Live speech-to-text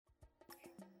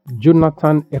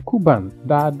Jonathan Ekuban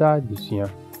Dada Disua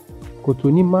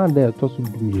Kotoni Mada Etosu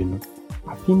Dumienu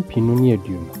Apimpinu ne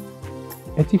aduonu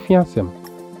Etifi asem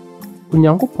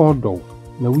Onyankopon dɔw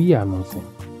na wiye anonsen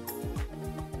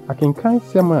Akenkan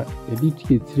sema edi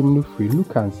tie tirim no firi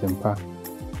Luka nsempa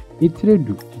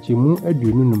Etiredu tichemu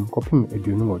aduonu num kopem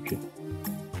aduonu nwɔtwe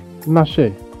Na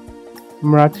hwɛ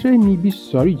Mmarakyerɛni bi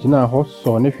sɔre gyina hɔ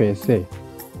sɔ ne hwɛ sɛ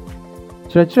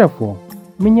Kyerɛkyerɛfo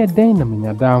menyɛ dɛn na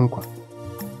menya daa nkwa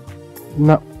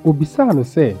Na obisaa no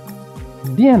sɛ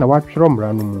deɛ na watwerɛ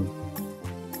mmara no mu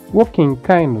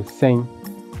Wokenkan no sɛn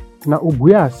na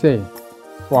obuaa sɛ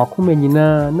fa akoma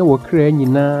nyinaa ne wakra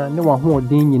nyinaa ne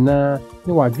wahoɔden nyinaa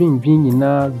ne wadwendwen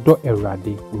nyinaa dɔ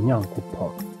Awurade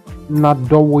Onyankopɔn na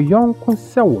dɔ wo yɔnko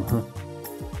sɛ wo ho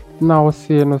na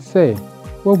ɔsee no sɛ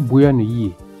wabua no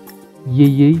yie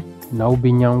yeyei na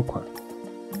wobenya nkwa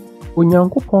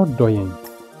Onyankopɔn dɔ yɛn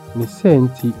ne sɛ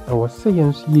nti ɛwɔ sɛ yɛn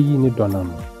nso yeyi ne dɔ no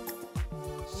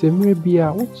sɛ mmere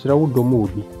bia wokyerɛ wo dɔ ma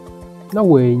obi na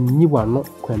wanyi wano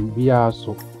kwan bia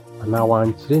so anaa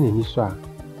wankyerɛ n'ani so a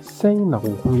sɛn na wo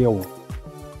ho yɛ wo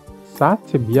saa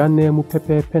tebea na mu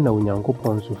pɛpɛɛpɛ na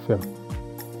Onyankopɔn so fam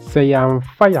sɛ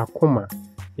yɛamfa yakoma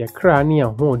yɛkra ne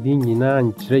ahoɔden nyinaa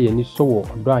nkyerɛ y'ani so wɔ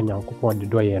ɔdɔ a Nyankopɔn de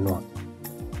dɔ yɛn no a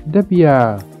da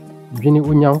bia dwene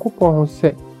Onyankopɔn ho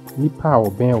sɛ nipa a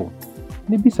ɔbɛn wo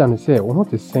ne bisa no sɛ wo ho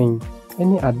te sɛn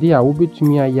ɛne ade a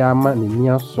wobɛtumi ayɛ ama n'ani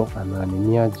asɔ anaa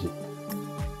n'ani agye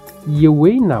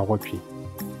yewei na wɔtwe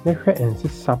na hwɛ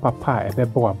nsesa papa a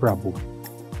ɛbɛbɔ w'abrabɔ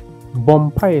bɔ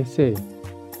mpaeɛ sɛ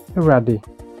Awurade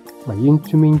ma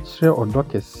yɛntumi nkyerɛ ɔdɔ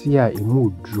kɛse a emu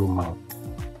oduro ma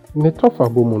wo ne tɔfa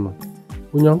bɔ mu no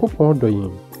Onyankopɔn dɔ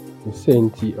yɛn ne sɛ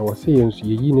nti ɛwɔ sɛ yɛn nso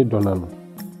yeyi ne dɔ no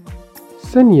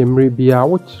sɛnea mmere bia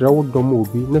wokyerɛ wo dɔ ma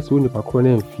obi na sɛ onipa koro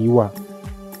no amfii wo a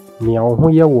nea wo ho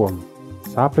yɛ wɔ no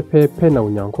saa pɛpɛɛpɛ na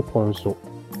Onyankopɔn so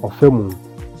ɔfa mu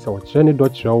sɛ ɔkyerɛ ne dɔ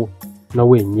kyerɛ wo na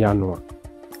woanyi ano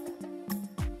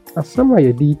a asɛm a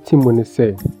yɛde ti mu ne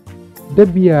sɛ da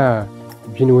bia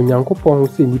dwene Onyankopɔn ho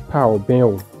sɛ nipa a ɔbɛn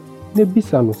wo na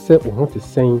bisa no sɛ wo ho te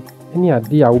sɛn ne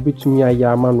ade a wobɛtumi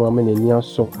ayɛ ama no ama n'ani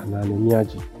asɔ anaa n'ani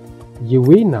agye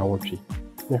yewei na wɔtwe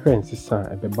na hwɛ nsesa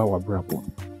a ɛbɛba w'abrabɔ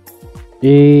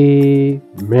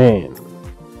Amen